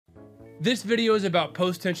This video is about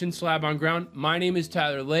post-tension slab on ground. My name is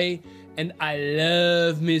Tyler Lay, and I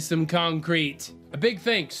love me some concrete. A big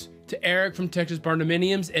thanks to Erik from Texas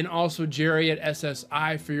Barndominiums and also Jerry at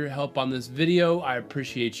SSI for your help on this video. I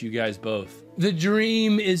appreciate you guys both. The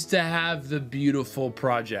dream is to have the beautiful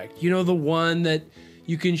project. You know, the one that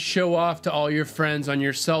you can show off to all your friends on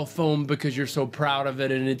your cell phone because you're so proud of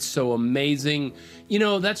it and it's so amazing. You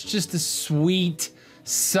know, that's just a sweet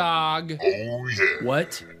SOG. Oh yeah.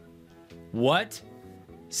 What?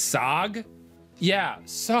 SOG? Yeah,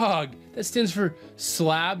 SOG. That stands for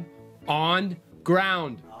slab on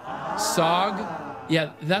ground. SOG?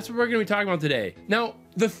 Yeah, that's what we're gonna be talking about today. Now,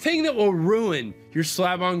 the thing that will ruin your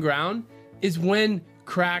slab on ground is when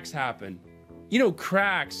cracks happen. You know,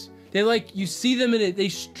 cracks, you see them and they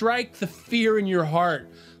strike the fear in your heart.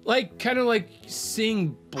 Kind of like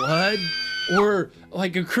seeing blood, or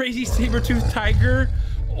like a crazy saber-toothed tiger,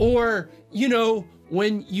 or, you know,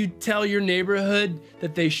 when you tell your neighborhood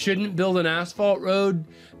that they shouldn't build an asphalt road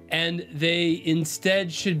and they instead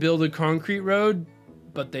should build a concrete road,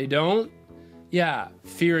 but they don't. Yeah,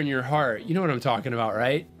 fear in your heart. You know what I'm talking about,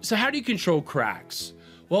 right? So how do you control cracks?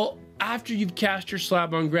 Well, after you've cast your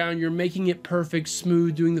slab on ground, you're making it perfect,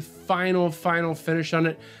 smooth, doing the final finish on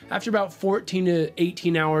it. After about 14 to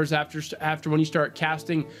 18 hours after when you start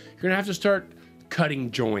casting, you're gonna have to start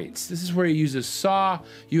cutting joints. This is where you use a saw.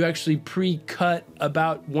 You actually pre-cut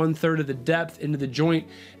about 1/3 of the depth into the joint,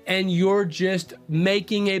 and you're just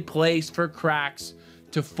making a place for cracks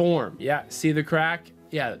to form. Yeah, see the crack?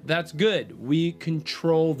 Yeah, that's good. We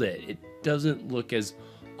controlled it. It doesn't look as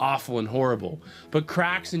awful and horrible. But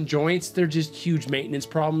cracks and joints, they're just huge maintenance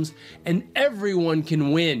problems, and everyone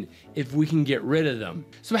can win if we can get rid of them.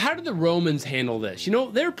 So how did the Romans handle this? You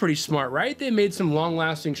know, they're pretty smart, right? They made some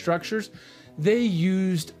long-lasting structures. They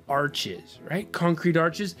used arches, right? Concrete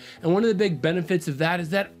arches. And one of the big benefits of that is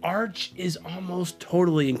that arch is almost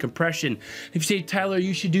totally in compression. If you say, Tyler,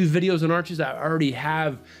 you should do videos on arches, I already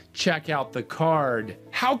have. Check out the card.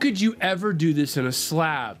 How could you ever do this in a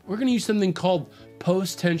slab? We're gonna use something called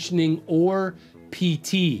post-tensioning, or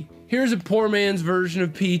PT. Here's a poor man's version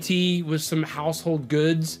of PT with some household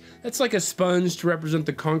goods. That's like a sponge to represent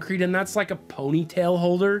the concrete, and that's like a ponytail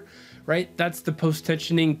holder, right? That's the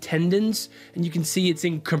post-tensioning tendons, and you can see it's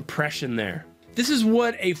in compression there. This is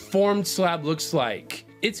what a formed slab looks like.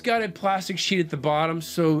 It's got a plastic sheet at the bottom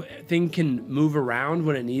so thing can move around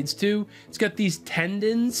when it needs to. It's got these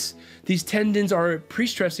tendons. These tendons are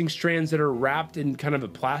pre-stressing strands that are wrapped in kind of a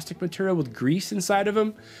plastic material with grease inside of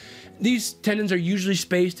them. These tendons are usually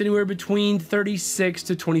spaced anywhere between 36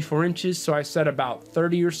 to 24 inches, so I said about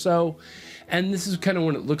 30 or so. And this is kind of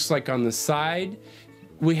what it looks like on the side.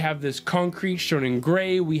 We have this concrete shown in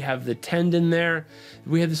gray. We have the tendon there.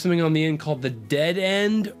 We have something on the end called the dead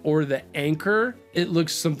end, or the anchor. It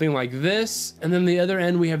looks something like this. And then the other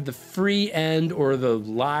end, we have the free end, or the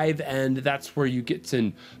live end. That's where you get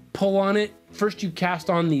to pull on it. First, you cast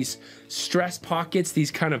on these stress pockets,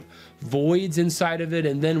 these kind of voids inside of it,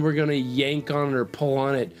 and then we're gonna yank on it or pull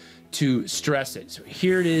on it to stress it. So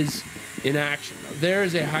here it is in action. Now, there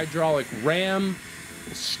is a hydraulic ram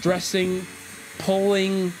stressing,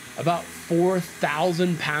 pulling about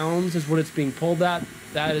 4,000 pounds is what it's being pulled at.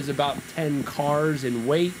 That is about 10 cars in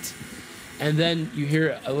weight. And then you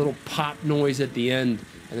hear a little pop noise at the end,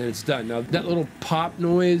 and then it's done. Now that little pop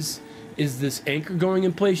noise is this anchor going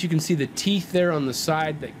in place. You can see the teeth there on the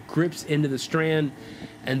side that grips into the strand,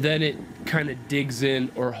 and then it kind of digs in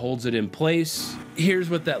or holds it in place. Here's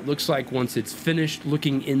what that looks like once it's finished,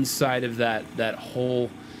 looking inside of that hole.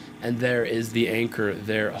 And there is the anchor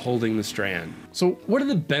there holding the strand. So what are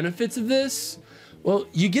the benefits of this? Well,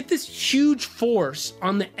 you get this huge force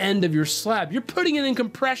on the end of your slab. You're putting it in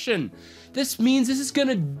compression. This means this is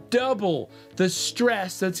gonna double the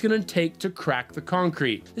stress that's gonna take to crack the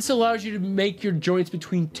concrete. This allows you to make your joints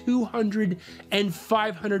between 200 and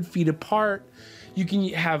 500 feet apart. You can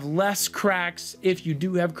have less cracks. If you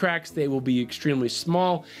do have cracks, they will be extremely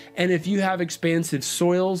small. And if you have expansive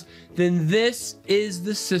soils, then this is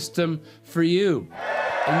the system for you.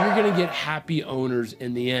 And you're gonna get happy owners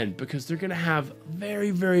in the end because they're gonna have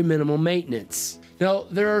very, very minimal maintenance. Now,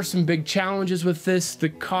 there are some big challenges with this. The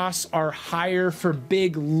costs are higher for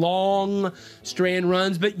big, long strand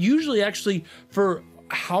runs, but usually actually for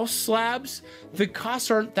house slabs, the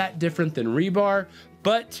costs aren't that different than rebar,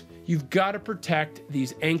 but you've got to protect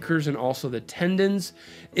these anchors and also the tendons.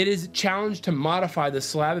 It is a challenge to modify the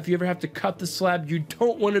slab. If you ever have to cut the slab, you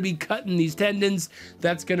don't want to be cutting these tendons.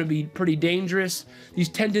 That's going to be pretty dangerous. These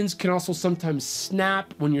tendons can also sometimes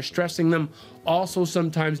snap when you're stressing them, also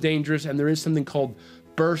sometimes dangerous. And there is something called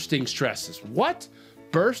bursting stresses. What?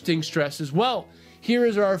 Bursting stresses? Well, Here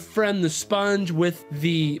is our friend the sponge with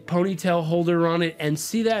the ponytail holder on it, and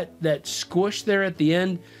see that squish there at the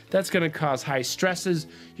end? That's gonna cause high stresses.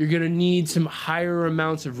 You're gonna need some higher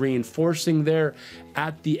amounts of reinforcing there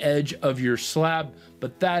at the edge of your slab,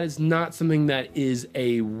 but that is not something that is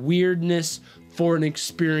a weirdness for an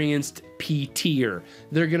experienced PTer.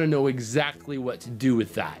 They're gonna know exactly what to do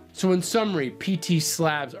with that. So in summary, PT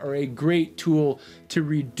slabs are a great tool to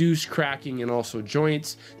reduce cracking and also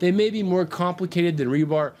joints. They may be more complicated than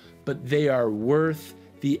rebar, but they are worth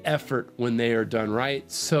the effort when they are done right.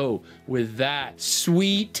 So with that,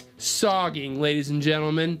 sweet sogging, ladies and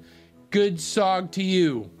gentlemen, good sog to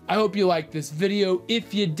you. I hope you liked this video.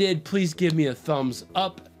 If you did, please give me a thumbs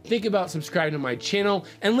up. Think about subscribing to my channel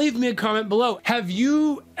and leave me a comment below. Have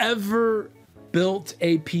you ever built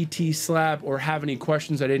a PT slab or have any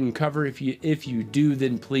questions I didn't cover? If you do,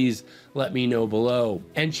 then please let me know below.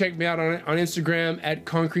 And check me out on Instagram at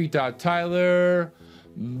concrete.tyler.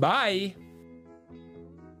 Bye.